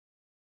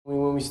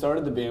when we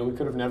started the band, we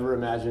could have never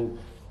imagined,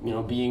 you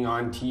know, being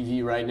on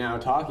TV right now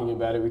talking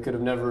about it. We could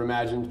have never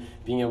imagined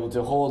being able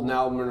to hold an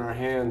album in our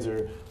hands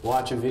or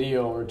watch a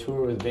video or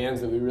tour with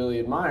bands that we really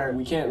admire.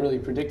 We can't really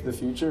predict the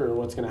future or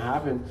what's going to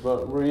happen,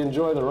 but we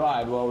enjoy the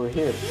ride while we're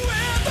here.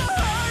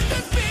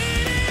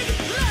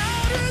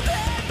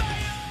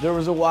 There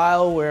was a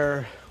while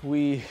where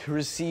we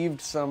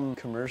received some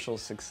commercial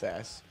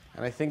success,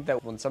 and I think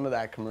that when some of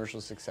that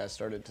commercial success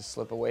started to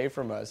slip away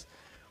from us,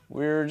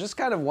 we were just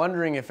kind of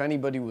wondering if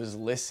anybody was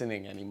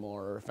listening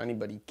anymore or if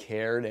anybody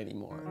cared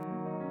anymore.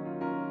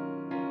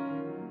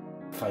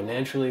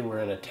 Financially, we're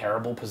in a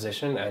terrible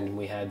position, and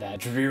we had that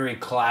dreary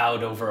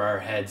cloud over our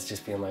heads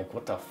just being like,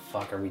 what the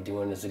fuck are we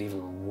doing? Is it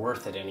even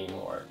worth it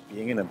anymore?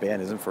 Being in a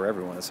band isn't for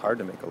everyone. It's hard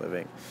to make a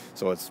living.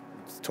 So it's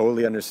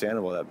totally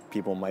understandable that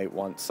people might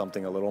want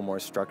something a little more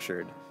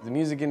structured. The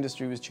music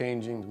industry was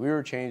changing, we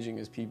were changing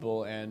as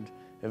people, and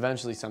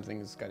eventually something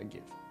has got to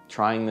give.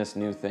 Trying this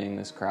new thing,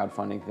 this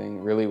crowdfunding thing,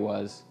 really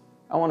was,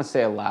 I want to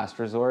say a last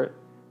resort,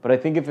 but I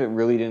think if it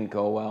really didn't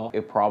go well,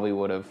 it probably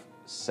would have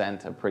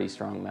sent a pretty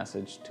strong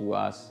message to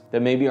us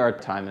that maybe our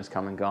time has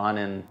come and gone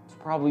and it's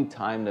probably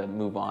time to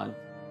move on.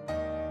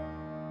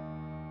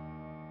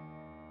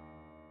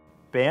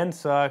 Band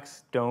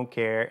sucks, don't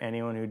care.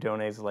 Anyone who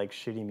donates likes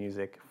shitty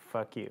music,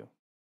 fuck you.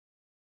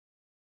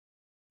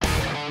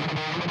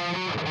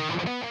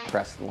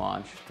 Press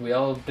launch. We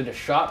all did a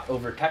shot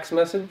over text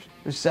message.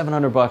 There's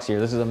 $700 here,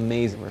 this is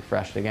amazing.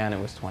 Refreshed again,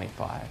 it was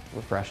 25.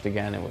 Refreshed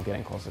again, and we're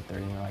getting close to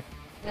 30. And we're like,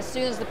 as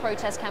soon as the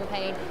protest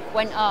campaign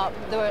went up,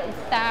 there were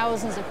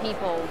thousands of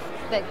people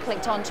that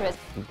clicked onto it.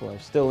 people are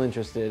still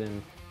interested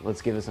and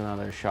let's give this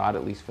another shot,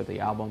 at least for the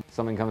album.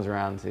 Something comes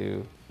around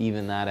to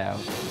even that out.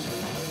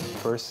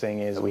 First thing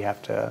is we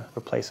have to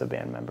replace a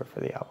band member for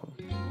the album.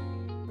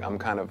 I'm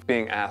kind of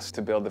being asked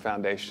to build the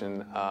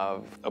foundation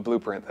of a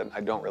blueprint that I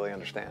don't really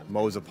understand.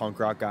 Mo's a punk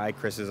rock guy,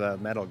 Chris is a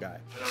metal guy.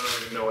 I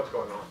don't even know what's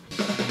going on.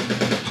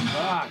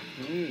 Fuck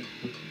me.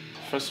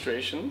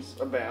 Frustrations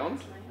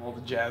abound. All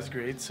the jazz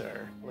greats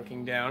are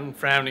looking down and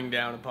frowning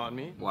down upon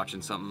me.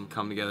 Watching something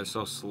come together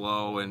so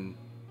slow and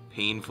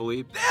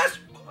painfully. This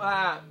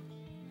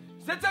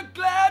sets a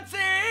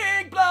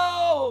glancing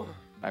blow.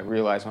 I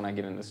realize when I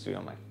get in the studio,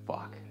 I'm like,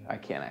 fuck, I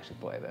can't actually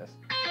play this.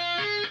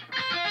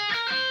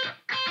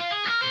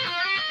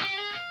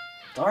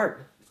 It's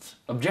art. It's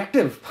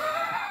objective.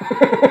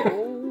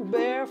 Oh,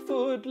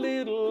 barefoot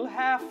little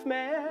half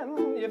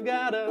man, you've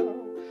got a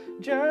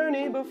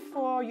journey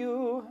before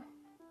you.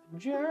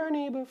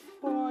 Journey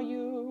before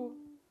you.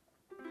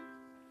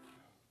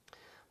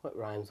 What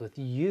rhymes with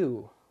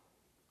you?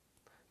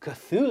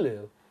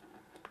 Cthulhu?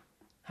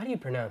 How do you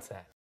pronounce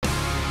that?